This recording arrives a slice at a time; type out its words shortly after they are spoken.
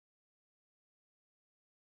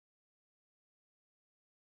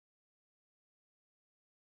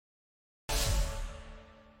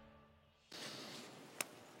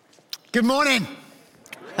Good morning.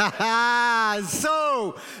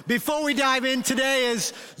 So, before we dive in today,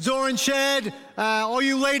 as Zoran shared, all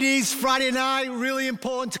you ladies, Friday night, really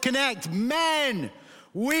important to connect. Men,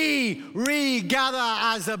 we regather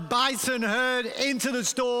as a bison herd into the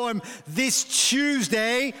storm this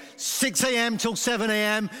Tuesday, 6 a.m. till 7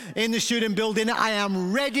 a.m. in the student building. I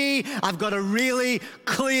am ready. I've got a really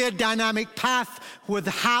clear, dynamic path with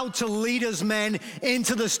how to lead us men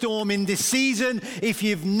into the storm in this season. If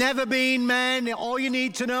you've never been men, all you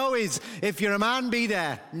need to know is if you're a man, be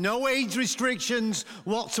there. No age restrictions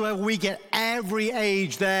whatsoever. We get every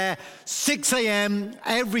age there. 6 a.m.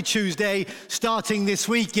 every Tuesday starting this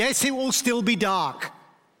week. Yes, it will still be dark.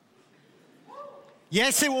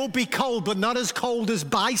 Yes, it will be cold, but not as cold as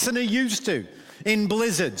bison are used to in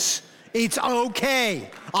blizzards. It's okay.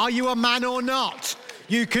 Are you a man or not?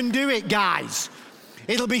 You can do it, guys.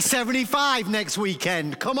 It'll be 75 next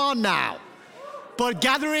weekend. Come on now. But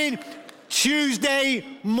gathering Tuesday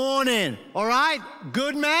morning, all right?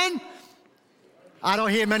 Good men? I don't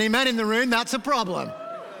hear many men in the room. That's a problem.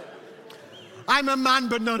 I'm a man,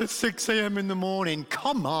 but not at 6 a.m. in the morning.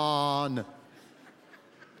 Come on.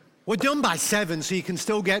 We're done by 7, so you can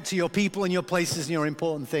still get to your people and your places and your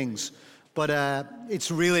important things. But it's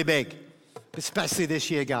really big, especially this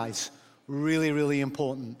year, guys. Really, really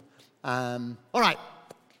important. All right.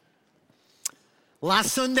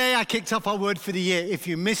 Last Sunday, I kicked off our word for the year. If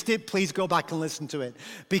you missed it, please go back and listen to it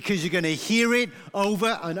because you're going to hear it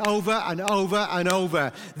over and over and over and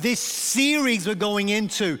over. This series we're going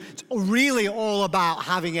into, it's really all about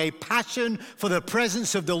having a passion for the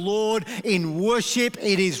presence of the Lord in worship.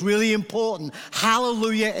 It is really important.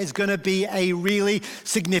 Hallelujah is going to be a really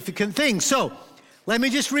significant thing. So, let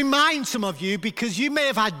me just remind some of you, because you may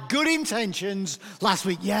have had good intentions last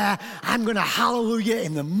week. Yeah, I'm going to hallelujah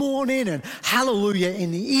in the morning and hallelujah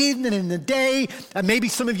in the evening and the day. And maybe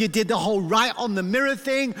some of you did the whole write on the mirror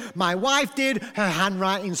thing. My wife did. Her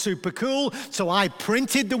handwriting super cool. So I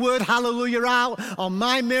printed the word hallelujah out on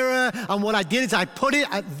my mirror. And what I did is I put it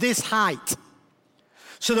at this height,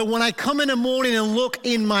 so that when I come in the morning and look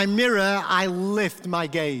in my mirror, I lift my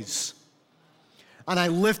gaze. And I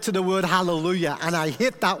lift to the word hallelujah, and I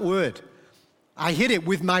hit that word. I hit it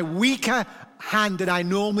with my weaker hand that I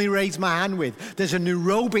normally raise my hand with. There's a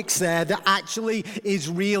neurobics there that actually is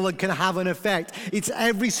real and can have an effect. It's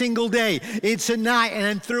every single day. It's at night, and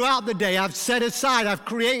then throughout the day, I've set aside, I've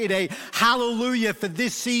created a hallelujah for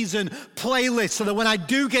this season playlist so that when I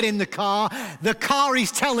do get in the car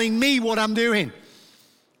is telling me what I'm doing.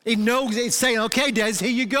 It knows, it's saying, okay, Des, here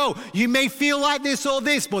you go. You may feel like this or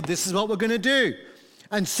this, but this is what we're going to do.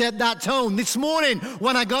 And set that tone. This morning,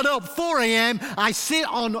 when I got up 4 a.m., I sit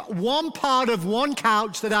on one part of one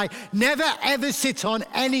couch that I never, ever sit on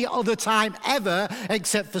any other time ever,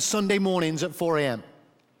 except for Sunday mornings at 4 a.m.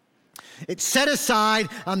 It's set aside.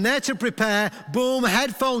 I'm there to prepare. Boom,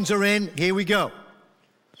 headphones are in. Here we go.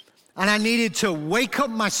 And I needed to wake up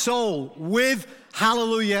my soul with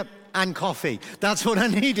hallelujah and coffee. That's what I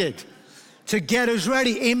needed to get us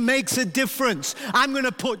ready. It makes a difference. I'm going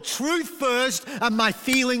to put truth first and my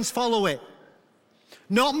feelings follow it.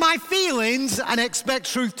 Not my feelings and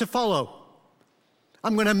expect truth to follow.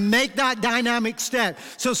 I'm going to make that dynamic step.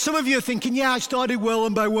 So some of you are thinking, yeah, I started well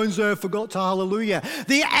and by Wednesday I forgot to hallelujah.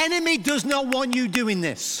 The enemy does not want you doing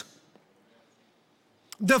this.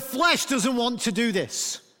 The flesh doesn't want to do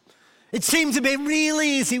this. It seems a bit,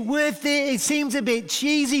 really, is it worth it? It seems a bit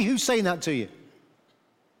cheesy. Who's saying that to you?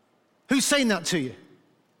 Who's saying that to you?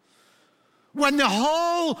 When the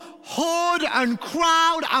whole horde and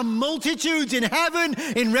crowd and multitudes in heaven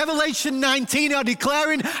in Revelation 19 are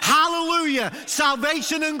declaring, hallelujah,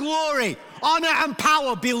 salvation and glory, honor and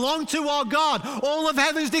power belong to our God. All of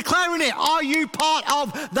heaven's declaring it. Are you part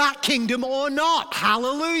of that kingdom or not?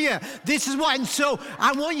 Hallelujah. This is what, and so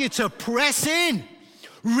I want you to press in.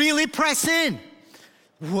 Really press in.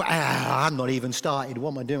 I'm not even started.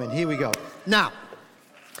 What am I doing? Here we go. Now,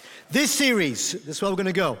 this series, this is where we're going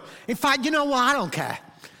to go. In fact, you know what? I don't care.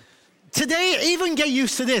 Today, even get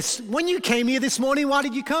used to this. When you came here this morning, why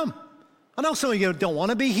did you come? I know some of you don't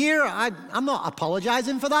want to be here. I'm not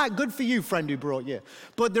apologizing for that. Good for you, friend who brought you.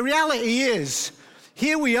 But the reality is,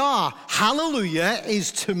 here we are. Hallelujah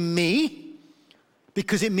is to me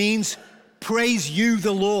because it means praise you,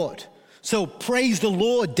 the Lord. So praise the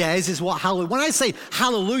Lord, Des, is what hallelujah. When I say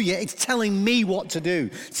hallelujah, it's telling me what to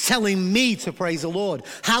do. It's telling me to praise the Lord.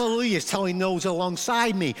 Hallelujah is telling those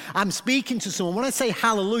alongside me. I'm speaking to someone. When I say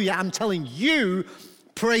hallelujah, I'm telling you,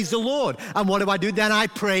 praise the Lord. And what do I do? Then I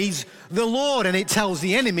praise the Lord. And it tells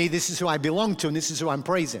the enemy, this is who I belong to and this is who I'm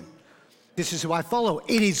praising. This is who I follow.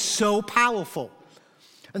 It is so powerful.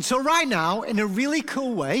 And so right now, in a really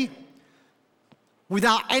cool way,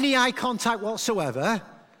 without any eye contact whatsoever,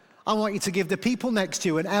 I want you to give the people next to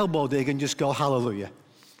you an elbow dig and just go, hallelujah.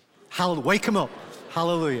 Hallelujah. Wake them up.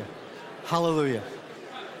 Hallelujah. Hallelujah.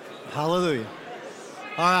 Hallelujah.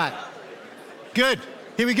 All right. Good.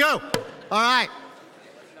 Here we go. All right.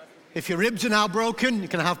 If your ribs are now broken, you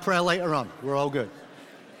can have prayer later on. We're all good.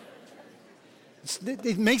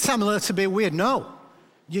 It may sound a little bit weird. No.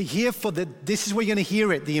 You're here for this is where you're going to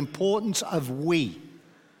hear it, the importance of we.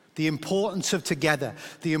 The importance of together.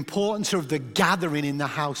 The importance of the gathering in the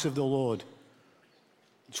house of the Lord.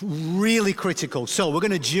 It's really critical. So we're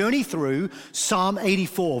going to journey through Psalm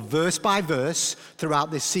 84, verse by verse, throughout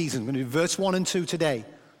this season. We're going to do verse 1 and 2 today.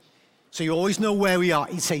 So you always know where we are.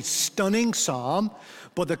 It's a stunning psalm,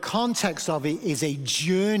 but the context of it is a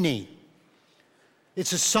journey.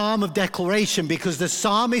 It's a psalm of declaration because the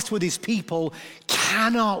psalmist with his people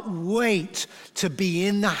cannot wait to be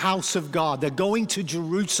in the house of God. They're going to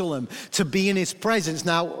Jerusalem to be in his presence.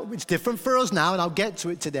 Now, it's different for us now, and I'll get to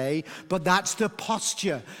it today, but that's the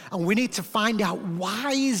posture. And we need to find out,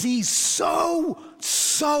 why is he so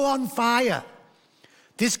on fire?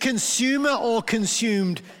 This consumer or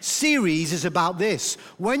consumed series is about this.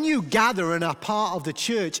 When you gather and are part of the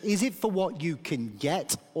church, is it for what you can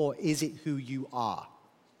get or is it who you are?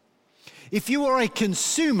 If you are a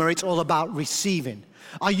consumer, it's all about receiving.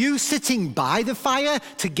 Are you sitting by the fire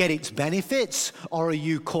to get its benefits, or are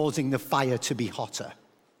you causing the fire to be hotter?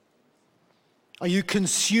 Are you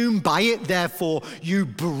consumed by it, therefore you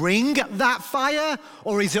bring that fire,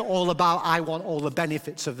 or is it all about I want all the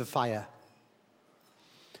benefits of the fire?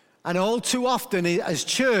 And all too often as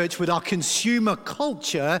church, with our consumer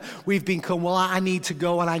culture, we've become, well, I need to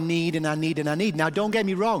go and I need and I need and I need. Now, don't get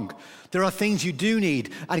me wrong. There are things you do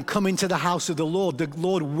need, and come into the house of the Lord. The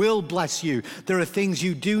Lord will bless you. There are things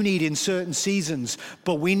you do need in certain seasons,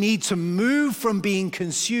 but we need to move from being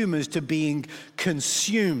consumers to being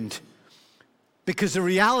consumed. Because the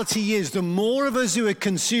reality is, the more of us who are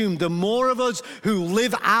consumed, the more of us who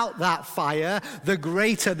live out that fire, the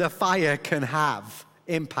greater the fire can have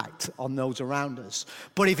impact on those around us.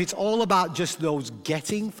 But if it's all about just those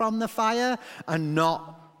getting from the fire and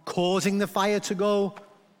not causing the fire to go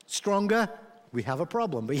stronger, we have a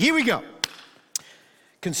problem. But here we go.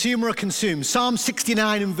 Consumer or consumed. Psalm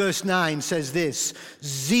 69 and verse 9 says this: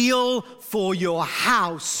 zeal for your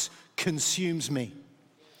house consumes me.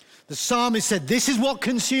 The psalmist said this is what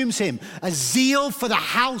consumes him, a zeal for the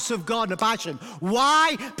house of God and a passion.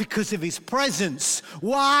 Why? Because of his presence.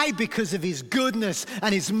 Why? Because of his goodness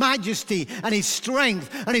and his majesty and his strength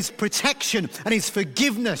and his protection and his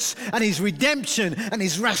forgiveness and his redemption and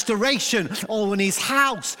his restoration, all in his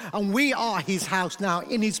house. And we are his house now,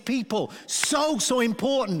 in his people. So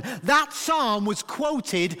important. That psalm was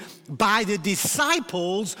quoted by the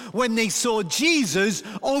disciples when they saw Jesus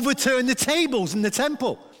overturn the tables in the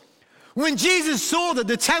temple. When Jesus saw that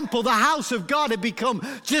the temple, the house of God, had become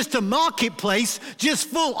just a marketplace, just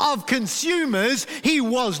full of consumers, he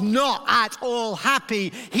was not at all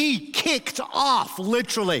happy. He kicked off,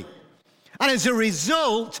 literally. And as a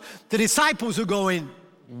result, the disciples were going,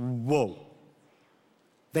 whoa.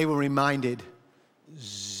 They were reminded,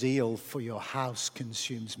 zeal for your house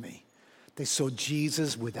consumes me. They saw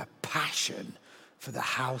Jesus with a passion for the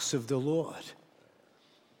house of the Lord.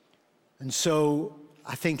 And so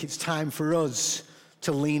I think it's time for us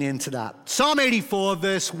to lean into that. Psalm 84,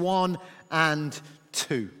 verse 1 and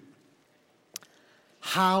 2.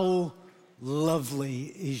 How lovely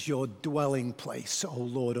is your dwelling place, O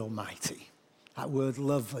Lord Almighty. That word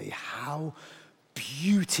lovely, how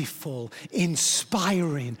beautiful,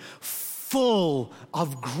 inspiring, full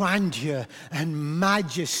of grandeur and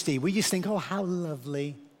majesty. We just think, oh, how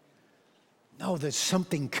lovely. No, there's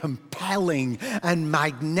something compelling and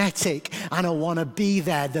magnetic, and I want to be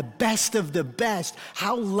there, the best of the best.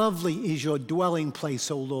 How lovely is your dwelling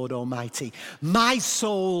place, O Lord Almighty. My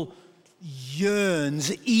soul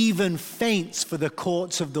yearns, even faints for the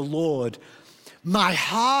courts of the Lord. My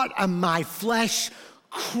heart and my flesh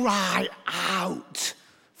cry out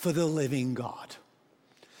for the living God.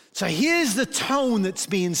 So here's the tone that's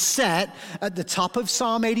being set at the top of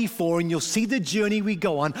Psalm 84, and you'll see the journey we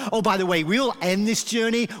go on. Oh, by the way, we'll end this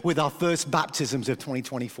journey with our first baptisms of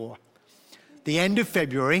 2024. The end of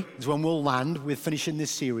February is when we'll land with finishing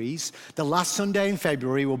this series. The last Sunday in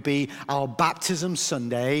February will be our baptism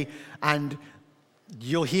Sunday, and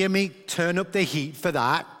you'll hear me turn up the heat for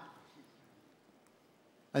that.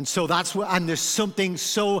 And so that's what, and there's something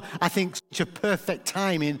so, I think, such a perfect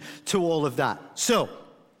timing to all of that. So,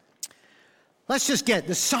 let's just get,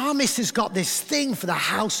 the psalmist has got this thing for the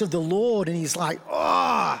house of the Lord, and he's like,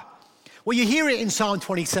 oh, Well, you hear it in Psalm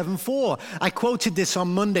 27:4. I quoted this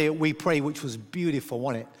on Monday at We Pray, which was beautiful,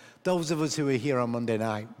 wasn't it? Those of us who were here on Monday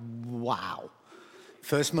night, wow.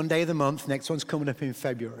 First Monday of the month, next one's coming up in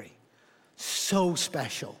February. So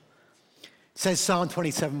special. It says Psalm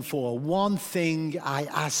 27:4, one thing I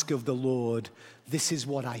ask of the Lord, this is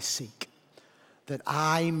what I seek, that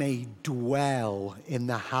I may dwell in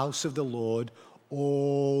the house of the Lord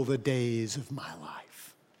all the days of my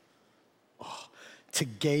life. Oh, to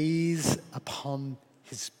gaze upon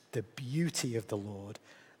the beauty of the Lord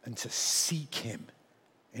and to seek him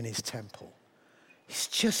in his temple. It's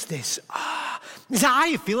just this, is that how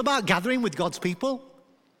you feel about gathering with God's people?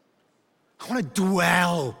 I want to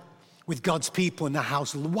dwell with God's people in the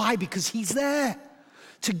house. Why? Because he's there.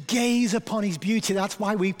 To gaze upon his beauty. That's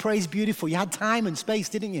why We Praise beautiful. You had time and space,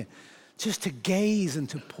 didn't you? Just to gaze and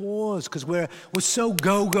to pause, because we're so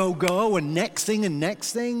go, go, go, and next thing,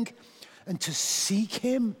 and to seek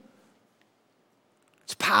him.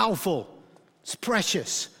 It's powerful. It's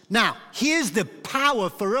precious. Now, here's the power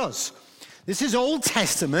for us. This is Old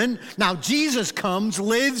Testament. Now, Jesus comes,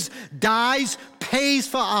 lives, dies, pays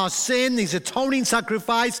for our sin, his atoning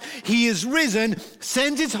sacrifice. He is risen,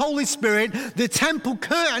 sends his Holy Spirit. The temple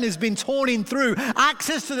curtain has been torn in through.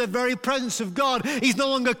 Access to the very presence of God. He's no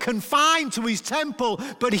longer confined to his temple,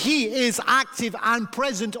 but he is active and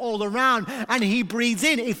present all around. And he breathes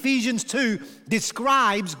in. Ephesians 2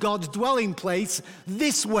 describes God's dwelling place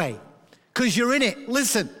this way. Because you're in it.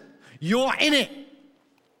 Listen, you're in it.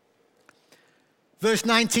 Verse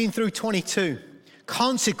 19 through 22.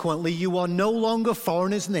 Consequently, you are no longer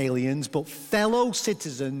foreigners and aliens, but fellow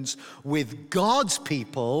citizens with God's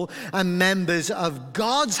people and members of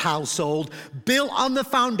God's household, built on the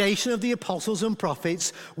foundation of the apostles and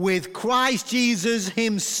prophets, with Christ Jesus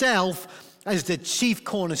himself as the chief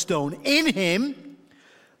cornerstone. In him,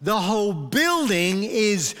 the whole building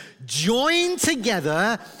is joined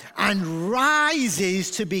together and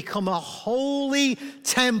rises to become a holy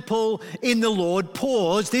temple in the Lord.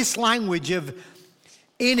 Pause. This language of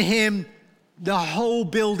in him, the whole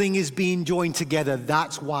building is being joined together.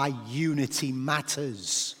 That's why unity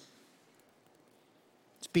matters.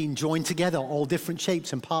 It's being joined together, all different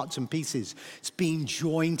shapes and parts and pieces. It's being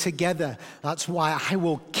joined together. That's why I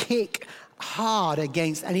will kick hard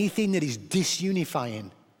against anything that is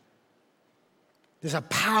disunifying. There's a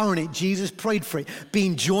power in it. Jesus prayed for it.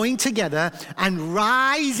 Being joined together and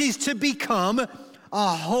rises to become a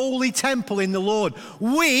holy temple in the Lord.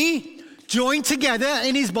 We, joined together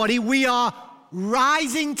in his body, we are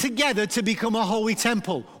rising together to become a holy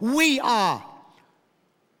temple. We are.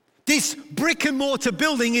 This brick and mortar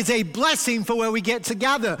building is a blessing for where we get to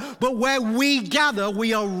gather. But where we gather,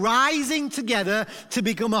 we are rising together to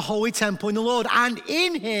become a holy temple in the Lord. And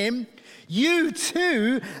in him, you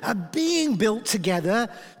too are being built together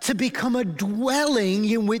to become a dwelling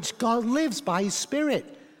in which God lives by his Spirit.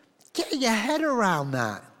 Get your head around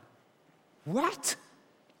that. What?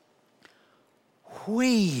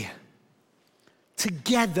 We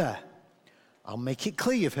together. I'll make it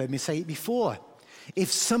clear, you've heard me say it before.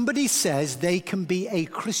 If somebody says they can be a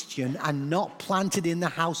Christian and not planted in the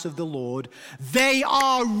house of the Lord, they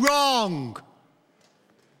are wrong.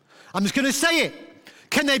 I'm just going to say it.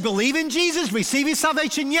 Can they believe in Jesus, receive his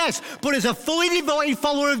salvation? Yes. But as a fully devoted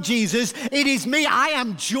follower of Jesus, it is me. I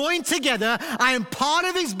am joined together. I am part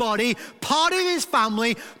of his body, part of his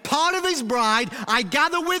family, part of his bride. I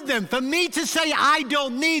gather with them. For me to say I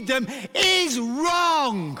don't need them is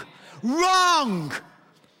wrong. Wrong.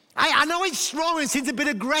 I know it's strong and it seems a bit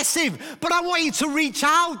aggressive, but I want you to reach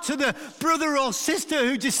out to the brother or sister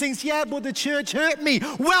who just thinks, yeah, but the church hurt me.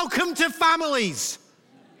 Welcome to families.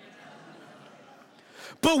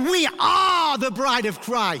 But we are the bride of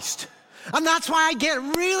Christ. And that's why I get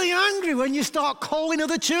really angry when you start calling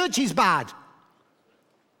other churches bad.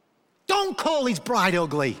 Don't call his bride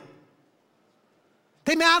ugly.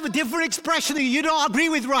 They may have a different expression that you don't agree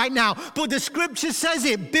with right now, but the scripture says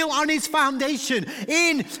it, built on his foundation.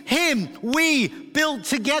 In him, we built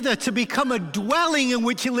together to become a dwelling in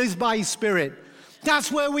which he lives by his Spirit.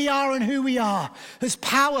 That's where we are and who we are. There's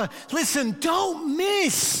power. Listen, don't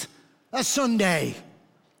miss a Sunday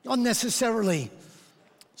unnecessarily.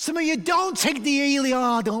 Some of you don't take the Ely,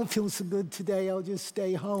 I don't feel so good today, I'll just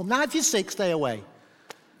stay home. Now, if you're sick, stay away.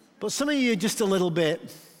 But some of you are just a little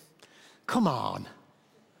bit, come on.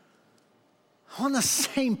 I want the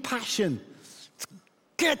same passion. Let's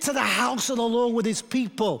get to the house of the Lord with his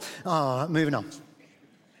people. Moving on.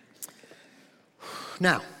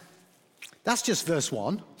 Now, that's just verse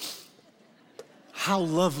 1. How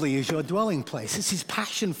lovely is your dwelling place? It's his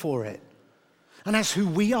passion for it. And that's who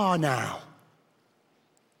we are now.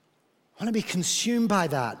 I want to be consumed by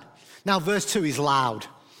that. Now, verse 2 is loud.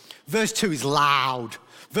 Verse 2 is loud.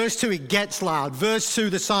 Verse 2, it gets loud. Verse 2,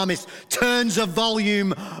 the psalmist turns the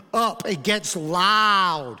volume up. It gets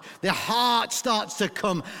loud. The heart starts to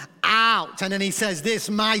come out. And then he says this,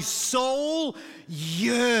 my soul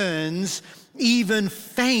yearns, even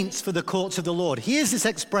faints for the courts of the Lord. Here's this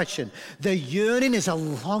expression. The yearning is a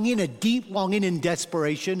longing, a deep longing and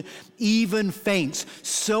desperation, even faints.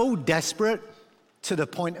 So desperate to the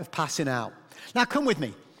point of passing out. Now come with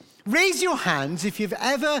me. Raise your hands if you've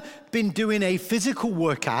ever been doing a physical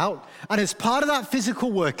workout, and as part of that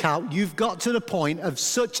physical workout, you've got to the point of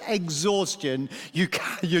such exhaustion, you're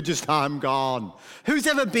just, I'm gone. Who's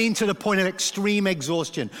ever been to the point of extreme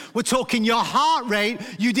exhaustion? We're talking your heart rate,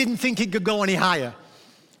 you didn't think it could go any higher.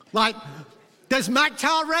 Like, there's max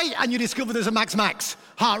heart rate, and you discover there's a max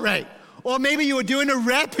heart rate. Or maybe you were doing a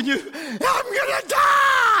rep and I'm gonna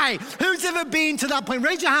die! Who's ever been to that point?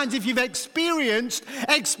 Raise your hands if you've experienced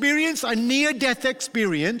a near-death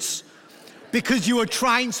experience because you were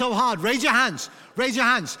trying so hard. Raise your hands. Raise your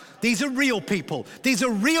hands. These are real people. These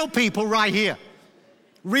are real people right here.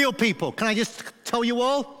 Real people. Can I just tell you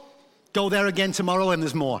all? Go there again tomorrow and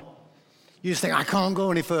there's more. You just think, I can't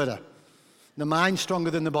go any further. The mind's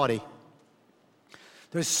stronger than the body.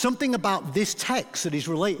 There's something about this text that is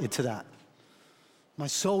related to that. My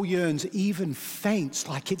soul yearns, even faints,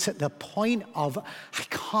 like it's at the point of, I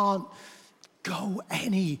can't go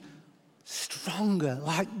any stronger,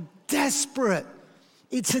 like desperate.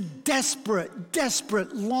 It's a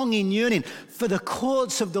desperate longing, yearning for the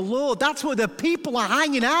courts of the Lord. That's where the people are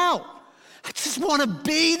hanging out. I just want to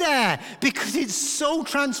be there because it's so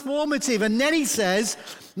transformative. And then he says,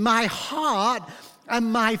 my heart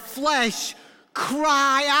and my flesh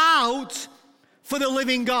cry out for the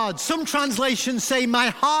living God. Some translations say, my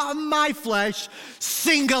heart and my flesh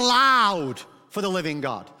sing aloud for the living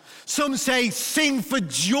God. Some say, sing for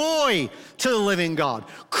joy to the living God.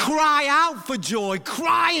 Cry out for joy,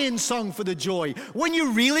 cry in song for the joy. When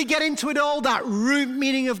you really get into it all, that root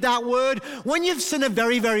meaning of that word, when you've seen a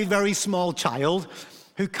very small child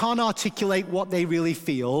who can't articulate what they really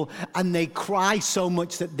feel, and they cry so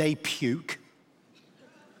much that they puke,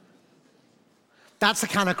 that's the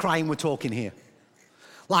kind of crying we're talking here.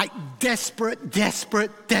 Like desperate,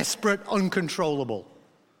 uncontrollable.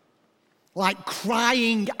 Like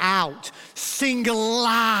crying out, sing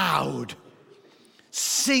aloud,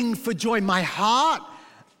 sing for joy. My heart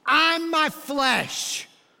and my flesh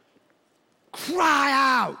cry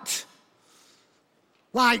out.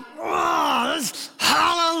 Like, oh,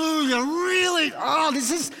 hallelujah, really? Oh,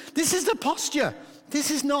 this is the posture.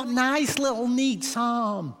 This is not nice little neat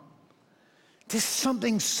psalm. There's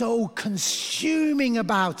something so consuming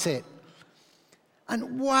about it.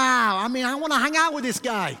 And wow, I mean, I want to hang out with this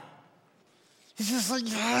guy. He's just like,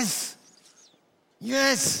 yes.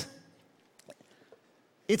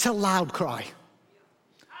 It's a loud cry.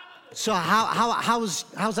 So how's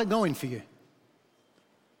that going for you?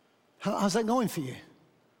 How's that going for you?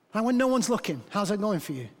 When no one's looking, how's that going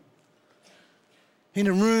for you? In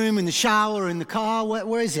a room, in the shower, in the car,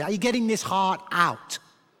 where is it? Are you getting this heart out?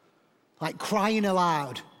 Like crying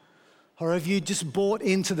aloud? Or have you just bought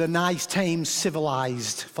into the nice, tame,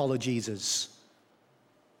 civilized follow Jesus?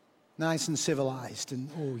 Nice and civilized, and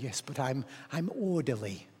oh yes, but I'm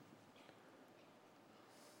orderly.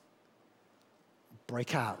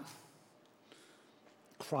 Break out.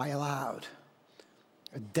 Cry aloud.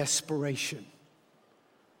 A desperation.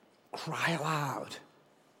 Cry aloud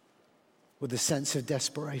with a sense of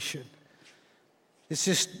desperation. It's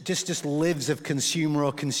just lives of consumer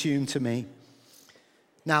or consumed to me.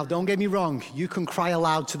 Now, don't get me wrong. You can cry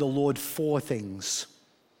aloud to the Lord for things.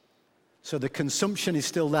 So the consumption is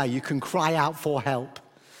still there. You can cry out for help.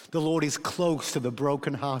 The Lord is close to the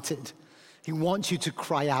brokenhearted. He wants you to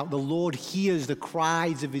cry out. The Lord hears the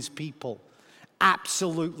cries of his people.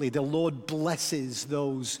 Absolutely. The Lord blesses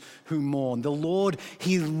those who mourn. The Lord,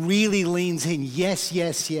 he really leans in.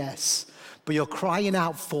 Yes. But you're crying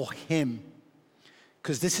out for him.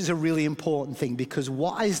 Because this is a really important thing. Because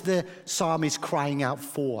what is the psalmist crying out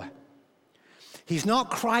for? He's not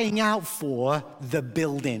crying out for the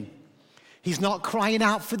building. He's not crying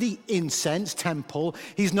out for the incense temple.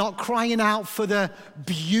 He's not crying out for the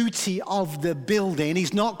beauty of the building.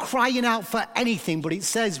 He's not crying out for anything, but it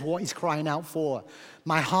says what he's crying out for.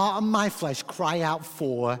 My heart and my flesh cry out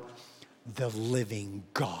for the living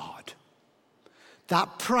God.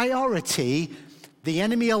 That priority, the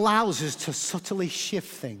enemy allows us to subtly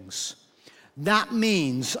shift things. That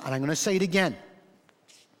means, and I'm going to say it again,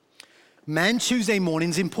 men, Tuesday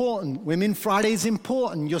morning's important. Women, Friday's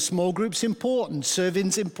important. Your small group's important.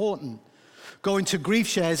 Serving's important. Going to grief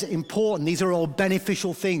shares, important. These are all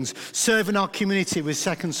beneficial things. Serving our community with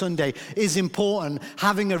Second Sunday is important.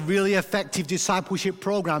 Having a really effective discipleship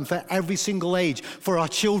program for every single age, for our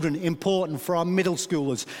children, important. For our middle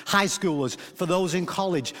schoolers, high schoolers, for those in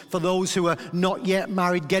college, for those who are not yet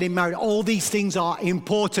married, getting married. All these things are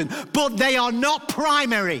important, but they are not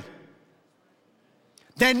primary.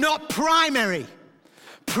 They're not primary.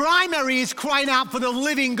 Primary is crying out for the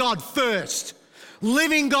living God first.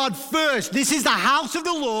 Living God first. This is the house of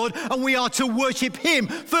the Lord, and we are to worship Him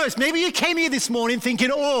first. Maybe you came here this morning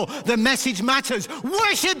thinking, oh, the message matters.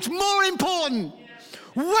 Worship's more important.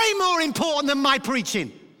 Way more important than my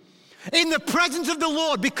preaching. In the presence of the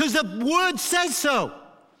Lord, because the Word says so.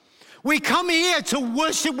 We come here to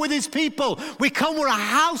worship with His people. We come with a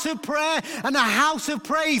house of prayer and a house of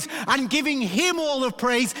praise, and giving Him all the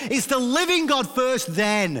praise is the living God first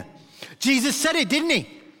then. Jesus said it, didn't He?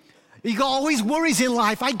 You got always worries in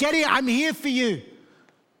life. I get it. I'm here for you.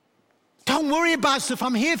 Don't worry about stuff.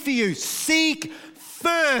 I'm here for you. Seek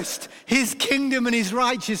first His kingdom and His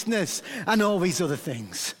righteousness and all these other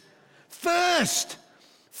things. First.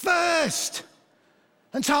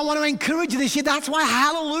 And so I want to encourage you this year. That's why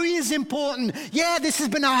hallelujah is important. Yeah, this has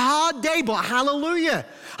been a hard day, but hallelujah.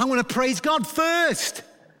 I'm going to praise God first.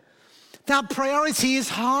 That priority is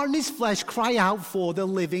heart and His flesh cry out for the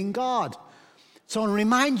living God. So I want to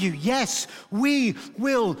remind you, yes, we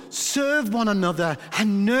will serve one another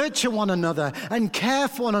and nurture one another and care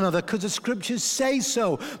for one another because the scriptures say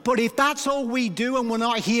so. But if that's all we do and we're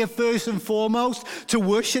not here first and foremost to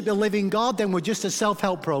worship the living God, then we're just a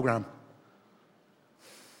self-help program.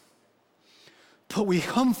 But we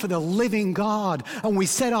come for the living God and we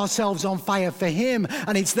set ourselves on fire for Him.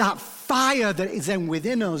 And it's that fire that is then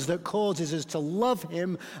within us that causes us to love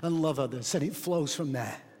Him and love others. And it flows from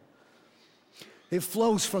there. It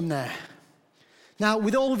flows from there. Now,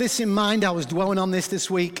 with all of this in mind, I was dwelling on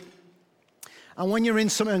this week. And when you're in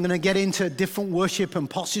something, I'm going to get into different worship and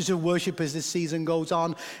postures of worship as this season goes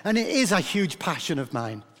on. And it is a huge passion of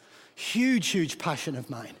mine. Huge passion of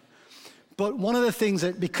mine. But one of the things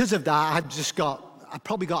that, because of that, I've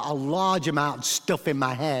probably got a large amount of stuff in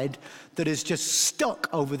my head that is just stuck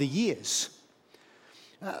over the years.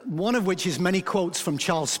 One of which is many quotes from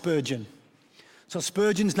Charles Spurgeon. So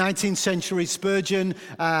Spurgeon's 19th century. Spurgeon,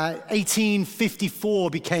 1854,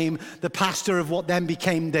 became the pastor of what then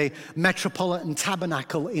became the Metropolitan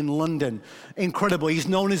Tabernacle in London. Incredible. He's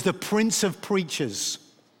known as the Prince of Preachers.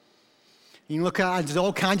 You can look at, there's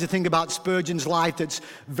all kinds of things about Spurgeon's life that's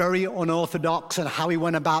very unorthodox and how he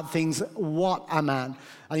went about things. What a man.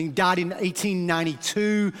 I think he died in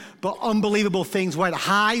 1892, but unbelievable things, went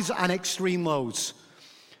highs and extreme lows.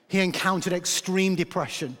 He encountered extreme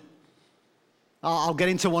depression. I'll get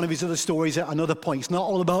into one of his other stories at another point. It's not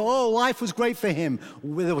all about, oh, life was great for him.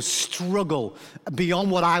 There was struggle beyond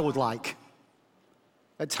what I would like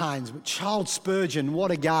at times. But Charles Spurgeon, what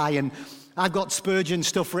a guy. And I've got Spurgeon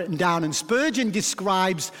stuff written down. And Spurgeon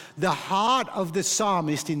describes the heart of the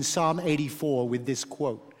psalmist in Psalm 84 with this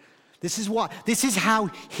quote. This is how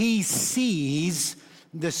he sees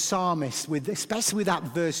the psalmist, especially with that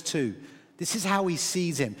verse 2. This is how he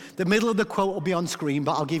sees him. The middle of the quote will be on screen,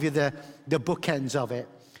 but I'll give you the bookends of it.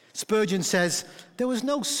 Spurgeon says, there was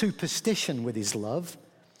no superstition with his love.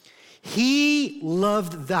 He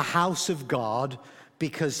loved the house of God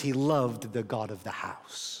because he loved the God of the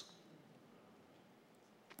house.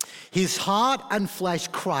 His heart and flesh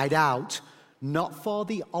cried out, not for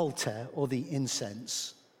the altar or the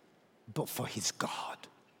incense, but for his God.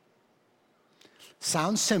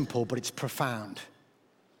 Sounds simple, but it's profound.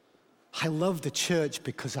 I love the church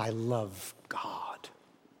because I love God.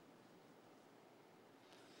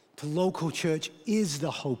 The local church is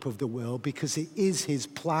the hope of the world because it is His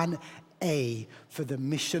plan A for the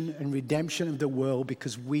mission and redemption of the world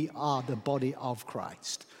because we are the body of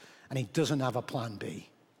Christ. And He doesn't have a plan B.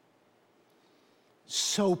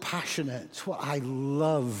 So passionate. It's what I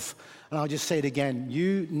love. And I'll just say it again.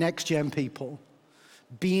 You next gen people,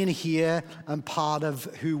 being here and part of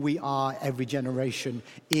who we are every generation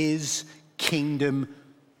is kingdom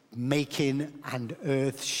making and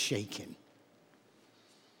earth shaking.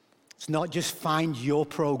 It's not just find your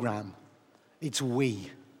program, it's we.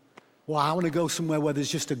 Well, I want to go somewhere where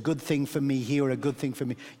there's just a good thing for me here or a good thing for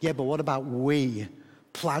me. Yeah, but what about we?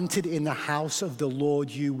 Planted in the house of the Lord,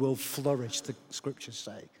 you will flourish, the scriptures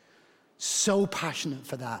say. So passionate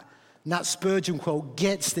for that. And that Spurgeon quote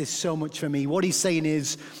gets this so much for me. What he's saying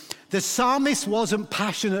is, the psalmist wasn't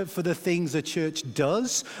passionate for the things the church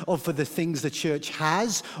does, or for the things the church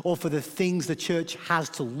has, or for the things the church has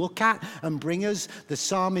to look at and bring us. The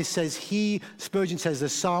psalmist says Spurgeon says the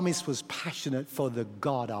psalmist was passionate for the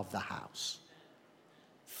God of the house.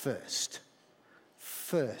 first.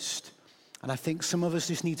 First. And I think some of us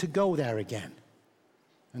just need to go there again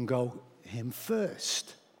and go, him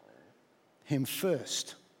first. Him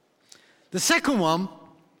first. The second one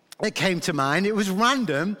that came to mind, it was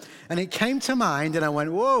random, and it came to mind, and I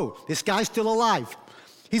went, whoa, this guy's still alive.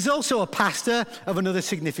 He's also a pastor of another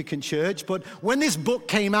significant church, but when this book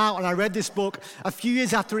came out, and I read this book a few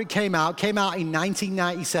years after it came out in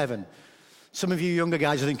 1997. Some of you younger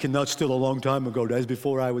guys are thinking, that's still a long time ago, Des,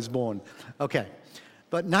 before I was born. Okay.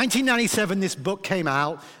 But 1997, this book came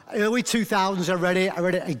out. Early 2000s, I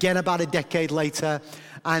read it again about a decade later,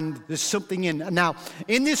 and there's something in. Now,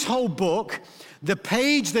 in this whole book, the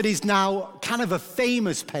page that is now kind of a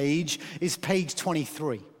famous page is page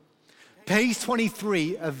 23. Page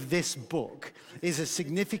 23 of this book is a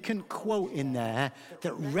significant quote in there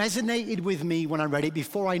that resonated with me when I read it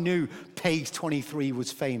before I knew page 23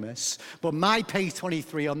 was famous. But my page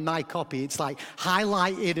 23 on my copy, it's like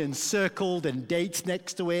highlighted and circled and dates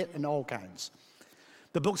next to it and all kinds.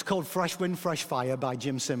 The book's called Fresh Wind, Fresh Fire by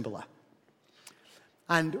Jim Cymbala.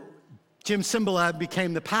 And Jim Cymbala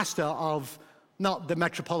became the pastor of not the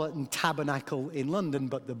Metropolitan Tabernacle in London,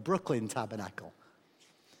 but the Brooklyn Tabernacle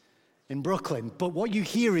in Brooklyn. But what you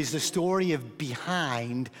hear is the story of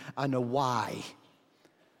behind and a why,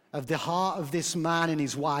 of the heart of this man and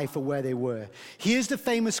his wife or where they were. Here's the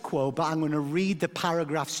famous quote, but I'm going to read the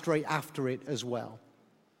paragraph straight after it as well.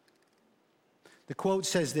 The quote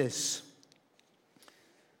says this: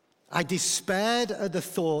 I despaired at the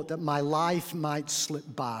thought that my life might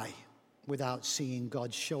slip by without seeing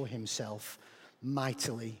God show himself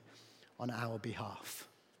mightily on our behalf.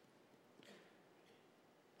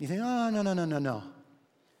 You think, oh, no.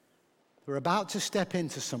 We're about to step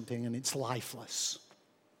into something and it's lifeless.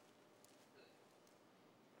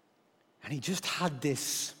 And he just had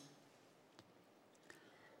this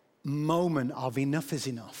moment of enough is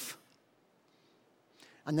enough.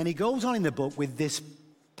 And then he goes on in the book with this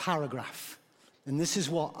paragraph. And this is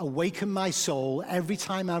what awakened my soul every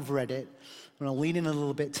time I've read it. I'm going to lean in a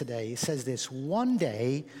little bit today. It says this: one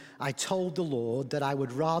day I told the Lord that I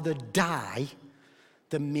would rather die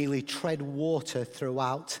than merely tread water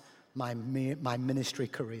throughout my ministry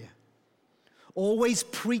career. Always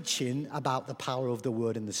preaching about the power of the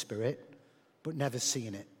word and the spirit, but never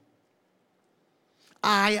seeing it.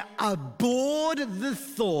 I abhorred the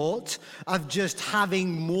thought of just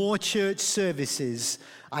having more church services.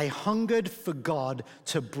 I hungered for God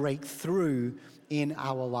to break through in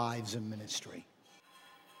our lives and ministry.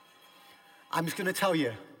 I'm just going to tell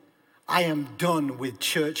you, I am done with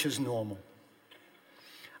church as normal.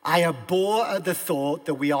 I abhor at the thought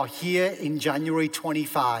that we are here in January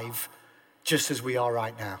 25, just as we are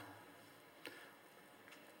right now.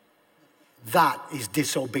 That is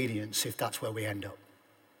disobedience if that's where we end up.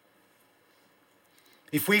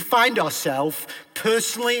 If we find ourselves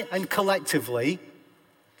personally and collectively,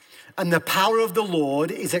 and the power of the Lord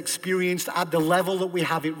is experienced at the level that we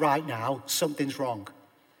have it right now, something's wrong.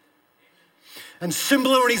 And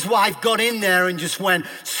Cymbala and his wife got in there and just went,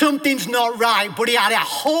 something's not right. But he had a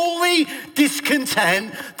holy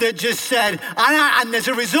discontent that just said, and as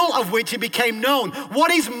a result of which it became known, what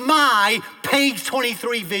is my page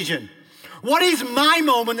 23 vision? What is my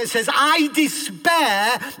moment that says, I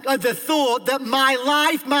despair at the thought that my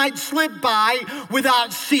life might slip by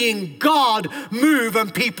without seeing God move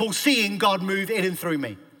and people seeing God move in and through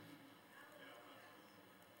me?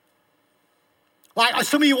 Like,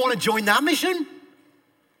 some of you want to join that mission?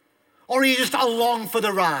 Or are you just along for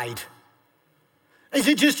the ride? Is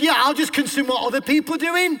it just, I'll just consume what other people are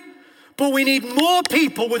doing? But we need more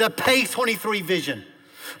people with a page 23 vision.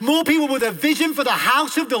 More people with a vision for the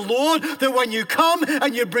house of the Lord, that when you come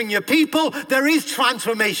and you bring your people, there is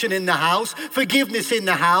transformation in the house, forgiveness in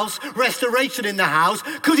the house, restoration in the house,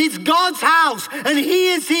 because it's God's house and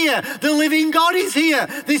he is here. The living God is here.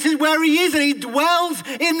 This is where he is, and he dwells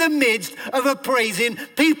in the midst of a praising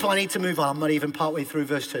people. I need to move on. I'm not even partway through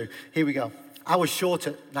verse 2. Here we go. I was short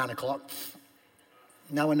at 9 o'clock.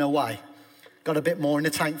 Now I know why. Got a bit more in the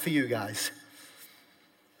tank for you guys.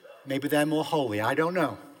 Maybe they're more holy. I don't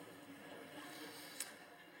know.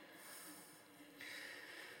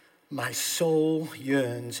 My soul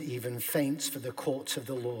yearns, even faints for the courts of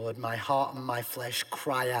the Lord. My heart and my flesh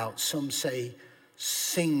cry out. Some say,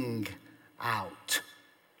 sing out.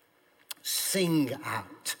 Sing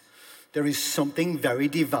out. There is something very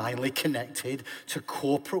divinely connected to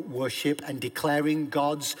corporate worship and declaring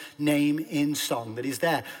God's name in song that is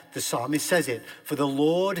there. The psalmist says it, for the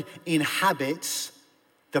Lord inhabits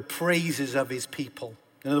the praises of his people.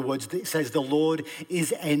 In other words, it says the Lord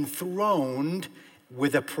is enthroned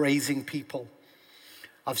with a praising people.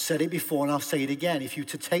 I've said it before and I'll say it again. If you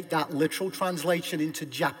to take that literal translation into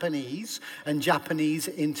Japanese and Japanese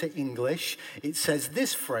into English, it says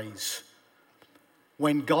this phrase: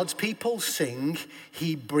 when God's people sing,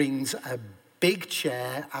 he brings a big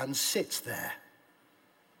chair and sits there.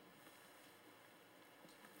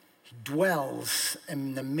 He dwells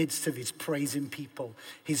in the midst of his praising people.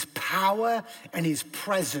 His power and his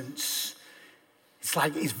presence, it's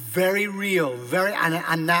like it's very real,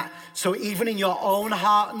 and that, so even in your own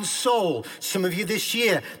heart and soul, some of you this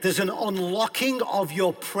year, there's an unlocking of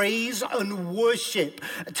your praise and worship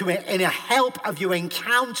in a help of you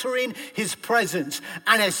encountering his presence,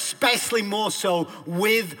 and especially more so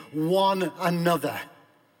with one another.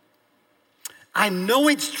 I know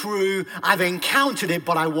it's true, I've encountered it,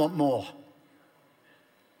 but I want more.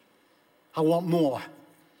 I want more.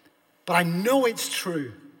 But I know it's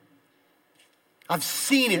true. I've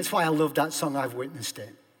seen it. That's why I love that song, I've witnessed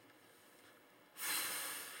it.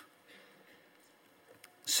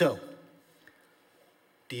 So,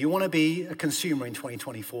 do you want to be a consumer in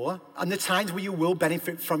 2024? And the times where you will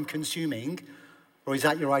benefit from consuming, or is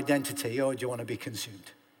that your identity, or do you want to be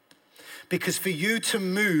consumed? Because for you to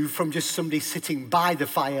move from just somebody sitting by the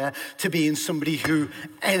fire to being somebody who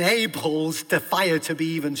enables the fire to be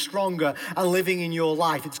even stronger and living in your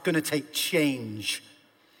life, it's going to take change.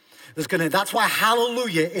 That's why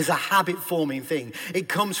hallelujah is a habit-forming thing. It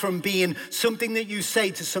comes from being something that you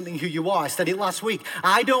say to something who you are. I said it last week.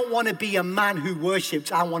 I don't want to be a man who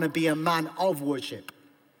worships. I want to be a man of worship.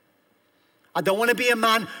 I don't want to be a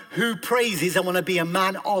man who praises. I want to be a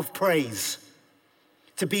man of praise.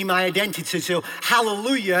 To be my identity. So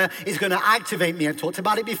hallelujah is going to activate me. I talked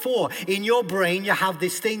about it before. In your brain, you have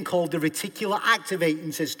this thing called the reticular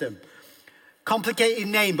activating system. Complicated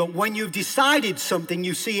name, but when you've decided something,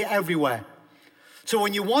 you see it everywhere. So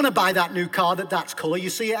when you want to buy that new car that's color,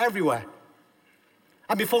 you see it everywhere.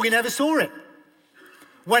 And before you never saw it.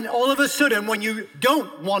 When all of a sudden, when you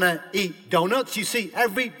don't want to eat donuts, you see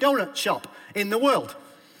every donut shop in the world.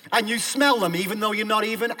 And you smell them, even though you're not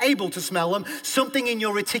even able to smell them. Something in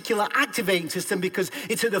your reticular activating system, because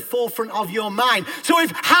it's at the forefront of your mind. So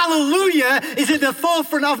if hallelujah is at the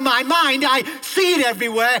forefront of my mind, I see it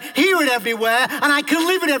everywhere, hear it everywhere, and I can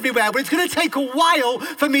live it everywhere. But it's going to take a while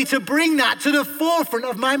for me to bring that to the forefront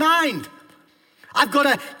of my mind. I've got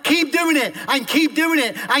to keep doing it and keep doing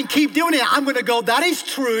it and keep doing it. I'm going to go, that is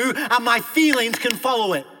true, and my feelings can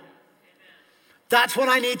follow it. That's what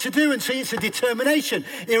I need to do. And see, it's a determination.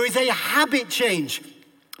 There is a habit change.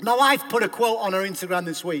 My wife put a quote on her Instagram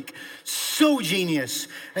this week. So genius.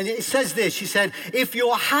 And it says this. She said, if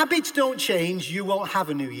your habits don't change, you won't have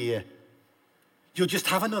a new year. You'll just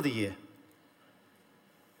have another year.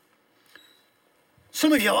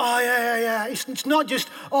 Some of you, oh, yeah. It's not just,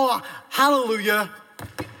 oh, hallelujah,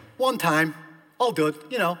 one time, all good,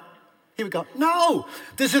 Here we go. No,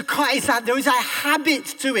 there is a habit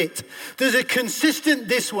to it. There's a consistent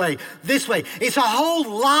this way. It's a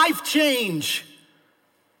whole life change.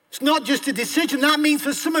 It's not just a decision. That means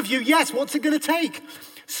for some of you, yes, what's it going to take?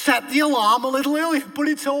 Set the alarm a little early, but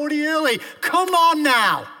it's already early. Come on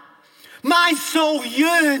now. My soul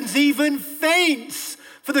yearns, even faints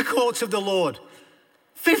for the courts of the Lord.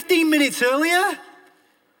 15 minutes earlier?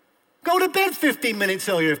 Go to bed 15 minutes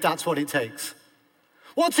earlier if that's what it takes.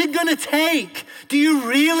 What's it going to take? Do you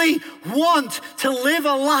really want to live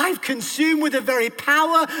a life consumed with the very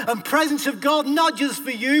power and presence of God, not just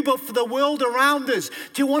for you, but for the world around us?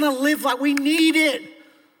 Do you want to live like we need it?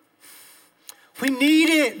 We need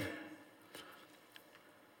it.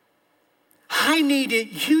 I need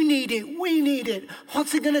it. You need it. We need it.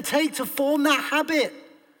 What's it going to take to form that habit?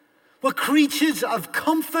 We're creatures of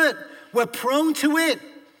comfort. We're prone to it.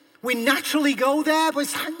 We naturally go there, but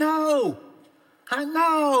it's like, no. I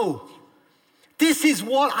know. This is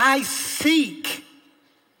what I seek.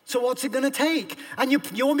 So what's it going to take? And you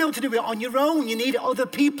won't be able to do it on your own. You need other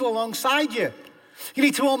people alongside you. You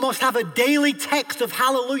need to almost have a daily text of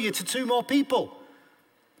hallelujah to 2 more people,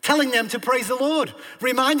 telling them to praise the Lord,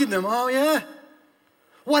 reminding them, oh yeah,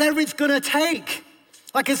 whatever it's going to take.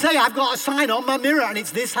 Like I say, I've got a sign on my mirror and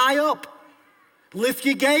it's this high up. Lift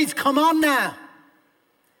your gaze, come on now.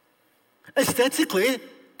 Aesthetically,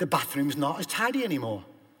 the bathroom's not as tidy anymore.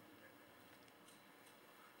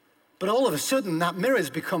 But all of a sudden, that mirror's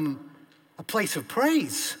become a place of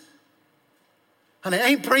praise. And it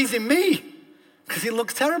ain't praising me, because it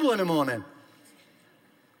looks terrible in the morning.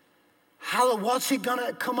 What's it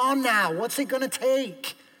gonna, come on now, what's it gonna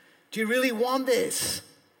take? Do you really want this?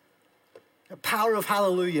 The power of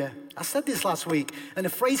hallelujah. I said this last week, and the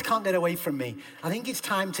phrase can't get away from me. I think it's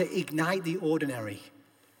time to ignite the ordinary.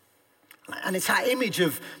 And it's that image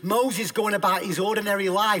of Moses going about his ordinary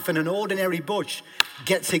life and an ordinary bush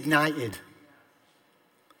gets ignited.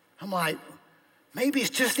 I'm like, maybe it's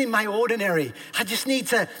just in my ordinary. I just need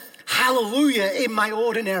to hallelujah in my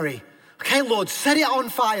ordinary. Okay, Lord, set it on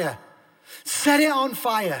fire. Set it on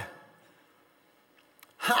fire.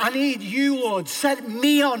 I need you, Lord. Set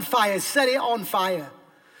me on fire. Set it on fire.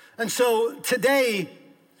 And so today,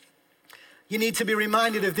 you need to be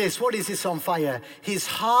reminded of this. What is this on fire? His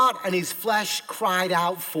heart and his flesh cried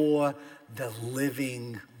out for the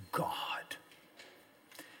living God.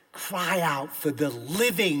 Cry out for the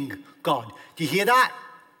living God. Do you hear that?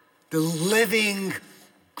 The living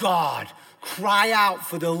God. Cry out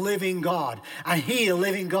for the living God. And he, the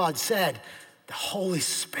living God, said, the Holy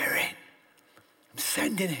Spirit, I'm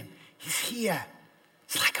sending him. He's here.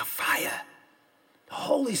 It's like a fire. The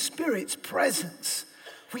Holy Spirit's presence.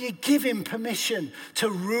 Will you give him permission to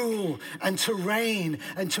rule and to reign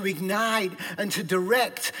and to ignite and to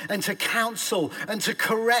direct and to counsel and to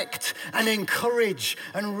correct and encourage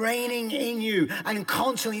and reigning in you and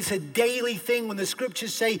constantly? It's a daily thing. When the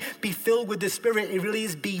scriptures say be filled with the Spirit, it really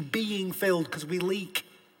is be being filled, because we leak.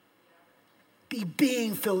 Be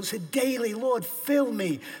being filled. It's a daily, Lord, fill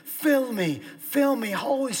me, fill me, fill me.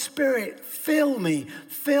 Holy Spirit, fill me,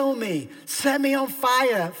 fill me. Set me on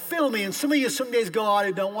fire, fill me. And some of you some days go, I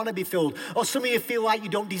don't want to be filled. Or some of you feel like you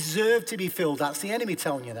don't deserve to be filled. That's the enemy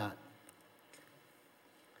telling you that.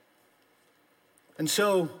 And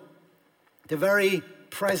so, the very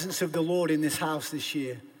presence of the Lord in this house this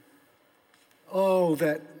year, oh,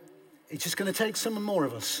 that it's just going to take some more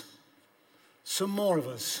of us. Some more of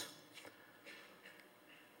us.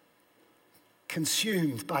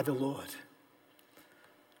 Consumed by the Lord.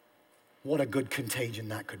 What a good contagion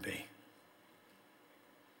that could be.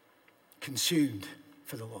 Consumed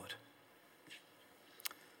for the Lord.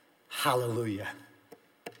 Hallelujah.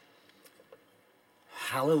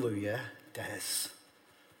 Hallelujah, Des.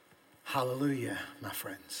 Hallelujah, my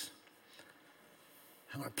friends.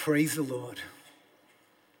 And I praise the Lord.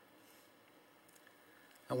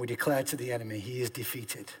 And we declare to the enemy, he is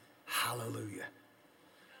defeated. Hallelujah.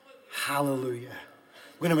 Hallelujah.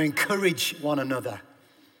 We're going to encourage one another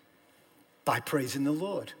by praising the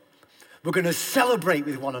Lord. We're going to celebrate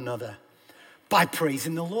with one another by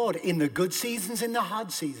praising the Lord in the good seasons, in the hard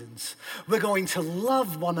seasons. We're going to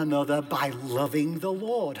love one another by loving the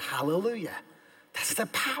Lord. Hallelujah. That's the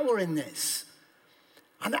power in this.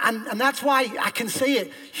 And that's why I can say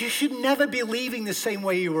it. You should never be leaving the same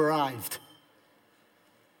way you arrived.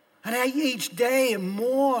 And each day and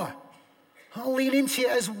more. I'll lean into it.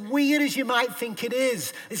 As weird as you might think it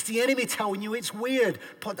is, it's the enemy telling you it's weird.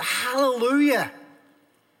 But hallelujah.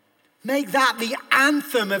 Make that the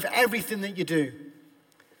anthem of everything that you do.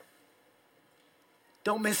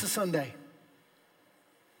 Don't miss a Sunday.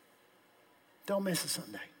 Don't miss a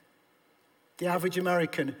Sunday. The average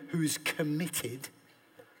American who's committed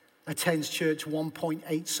attends church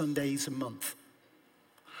 1.8 Sundays a month.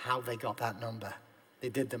 How they got that number? They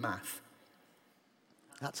did the math.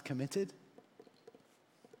 That's committed.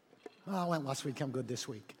 Oh, I went last week, I'm good this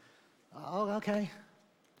week. Oh, okay.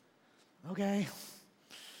 Okay.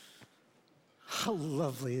 How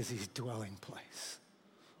lovely is his dwelling place.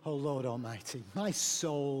 Oh, Lord Almighty, my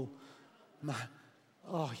soul,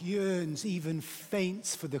 yearns, even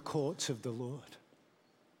faints for the courts of the Lord.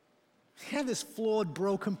 Yeah, there's flawed,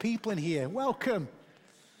 broken people in here. Welcome.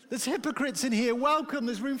 There's hypocrites in here. Welcome.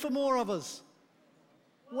 There's room for more of us.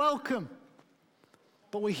 Welcome.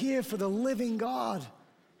 But we're here for the living God.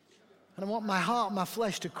 And I want my heart and my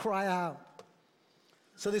flesh to cry out.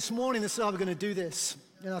 So this morning, this is how we're going to do this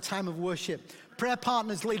in our time of worship. Prayer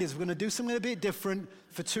partners, leaders, we're going to do something a bit different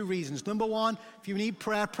for two reasons. Number one, if you need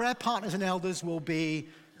prayer partners and elders will be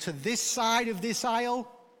to this side of this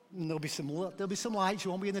aisle. And there'll be some lights.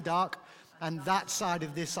 You won't be in the dark. And that side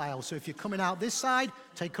of this aisle. So if you're coming out this side,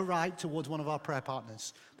 take a right towards one of our prayer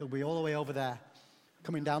partners. They'll be all the way over there.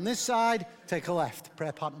 Coming down this side, take a left.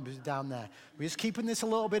 Prayer partner will be down there. We're just keeping this a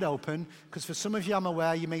little bit open because for some of you, I'm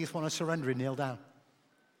aware, you may just want to surrender and kneel down.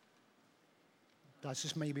 That's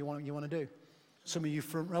just maybe what you want to do. Some of you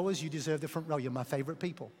front rowers, you deserve the front row. You're my favorite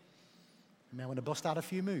people. You may want to bust out a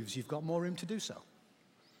few moves. You've got more room to do so.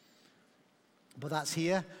 But that's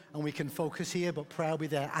here, and we can focus here, but prayer will be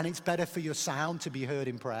there. And it's better for your sound to be heard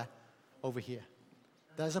in prayer over here.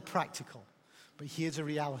 There's a practical, but here's a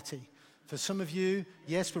reality. For some of you,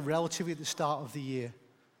 yes, we're relatively at the start of the year.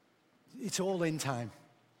 It's all in time.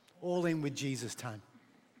 All in with Jesus time.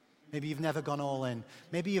 Maybe you've never gone all in.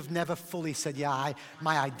 Maybe you've never fully said,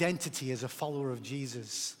 my identity as a follower of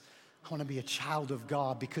Jesus. I want to be a child of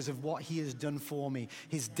God because of what he has done for me,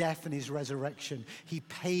 his death and his resurrection. He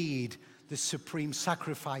paid the supreme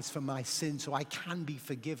sacrifice for my sin so I can be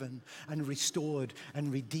forgiven and restored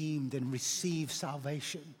and redeemed and receive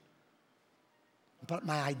salvation. But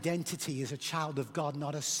my identity is a child of God,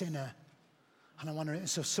 not a sinner. And I want to,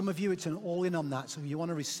 so some of you, it's an all-in on that. So if you want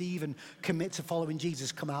to receive and commit to following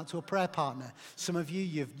Jesus, come out to a prayer partner. Some of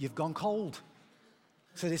you, you've gone cold.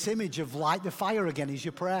 So this image of light the fire again is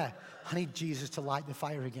your prayer. I need Jesus to light the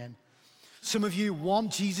fire again. Some of you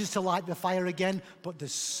want Jesus to light the fire again, but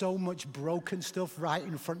there's so much broken stuff right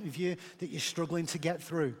in front of you that you're struggling to get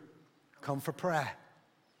through. Come for prayer.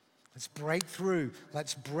 Let's break through.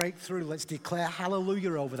 Let's break through. Let's declare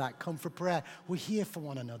hallelujah over that. Come for prayer. We're here for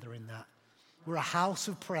one another in that. We're a house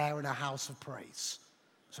of prayer and a house of praise.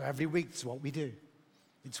 So every week, it's what we do.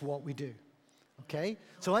 It's what we do. Okay?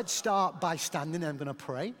 So let's start by standing. I'm going to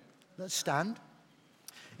pray. Let's stand.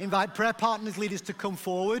 Invite prayer partners, leaders to come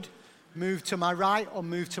forward. Move to my right or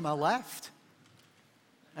move to my left.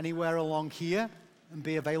 Anywhere along here and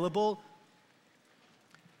be available.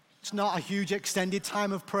 It's not a huge extended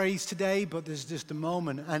time of praise today, but there's just a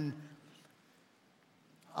moment. And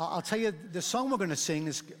I'll tell you, the song we're going to sing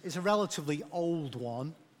is a relatively old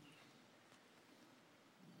one.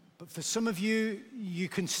 But for some of you, you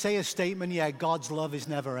can say a statement, yeah, God's love is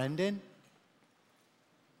never ending.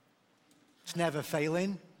 It's never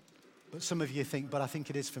failing. But some of you think, but I think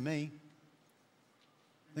it is for me.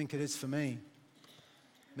 I think it is for me.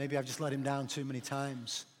 Maybe I've just let him down too many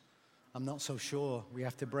times. I'm not so sure. We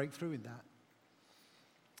have to break through in that.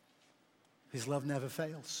 His love never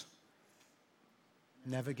fails.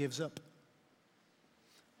 Never gives up.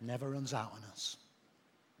 Never runs out on us.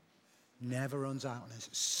 Never runs out on us.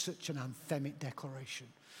 It's such an anthemic declaration.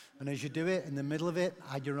 And as you do it, in the middle of it,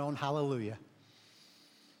 add your own hallelujah.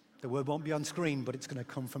 The word won't be on screen, but it's going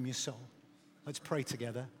to come from your soul. Let's pray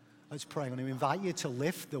together. Let's pray. I'm going to invite you to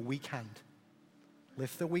lift the weak hand.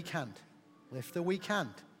 Lift the weak hand. Lift the weak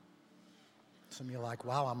hand. Some of you are like,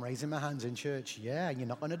 wow, I'm raising my hands in church. Yeah, you're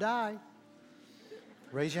not going to die.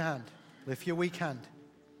 Raise your hand. Lift your weak hand.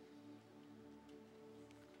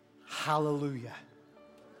 Hallelujah.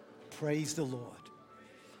 Praise the Lord.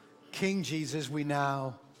 King Jesus, we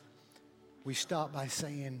start by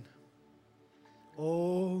saying,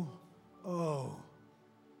 oh,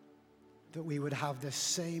 that we would have the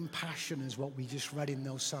same passion as what we just read in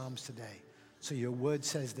those Psalms today. So your word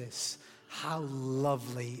says this, how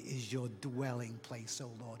lovely is your dwelling place, O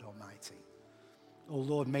Lord Almighty. Oh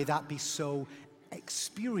Lord, may that be so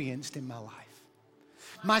experienced in my life.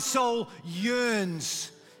 My soul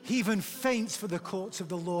yearns, even faints for the courts of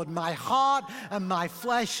the Lord. My heart and my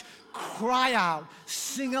flesh cry out,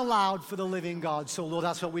 sing aloud for the living God. So Lord,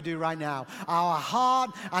 that's what we do right now. Our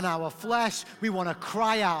heart and our flesh, we want to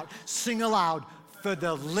cry out, sing aloud for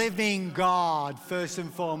the living God, first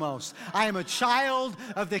and foremost. I am a child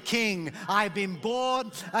of the King. I've been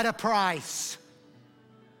bought at a price.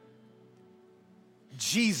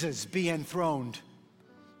 Jesus be enthroned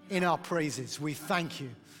in our praises. We thank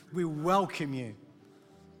you. We welcome you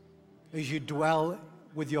as you dwell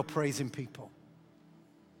with your praising people.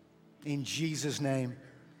 In Jesus' name,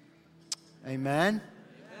 amen.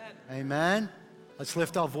 Amen. Let's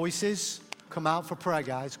lift our voices. Come out for prayer,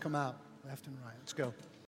 guys. Come out, left and right. Let's go.